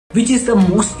which is the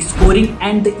most scoring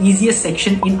and the easiest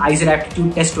section in IISER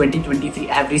Aptitude Test 2023.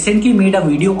 I have recently made a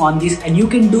video on this, and you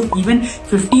can do even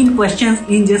 15 questions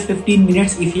in just 15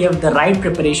 minutes if you have the right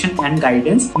preparation and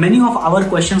guidance. Many of our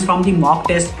questions from the mock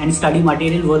test and study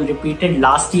material were repeated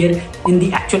last year in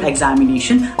the actual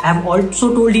examination. I have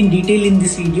also told in detail in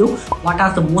this video what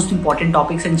are the most important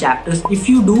topics and chapters. If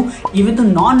you do, even the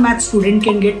non-math student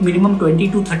can get minimum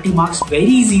 20 to 30 marks very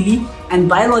easily, and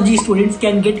biology students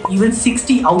can get even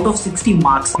 60 out of 60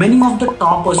 marks. Many of the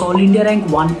toppers, All India rank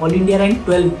 1, All India rank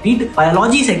 12, did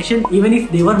biology section even if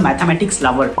they were mathematics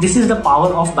lover. This is the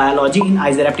power of biology in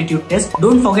IISER Aptitude test.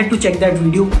 Don't forget to check that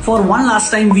video. For one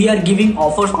last time, we are giving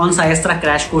offers on IISER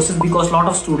crash courses because a lot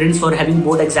of students were having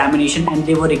board examination and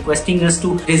they were requesting us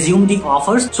to resume the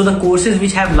offers. So the courses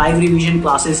which have live revision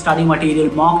classes, study material,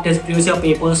 mock test, previous year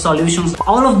papers, solutions,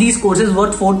 all of these courses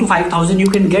worth 4 to 5,000 you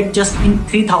can get just in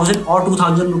 3,000 or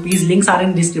 2,000 rupees. Links are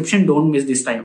in description. Don't miss this time.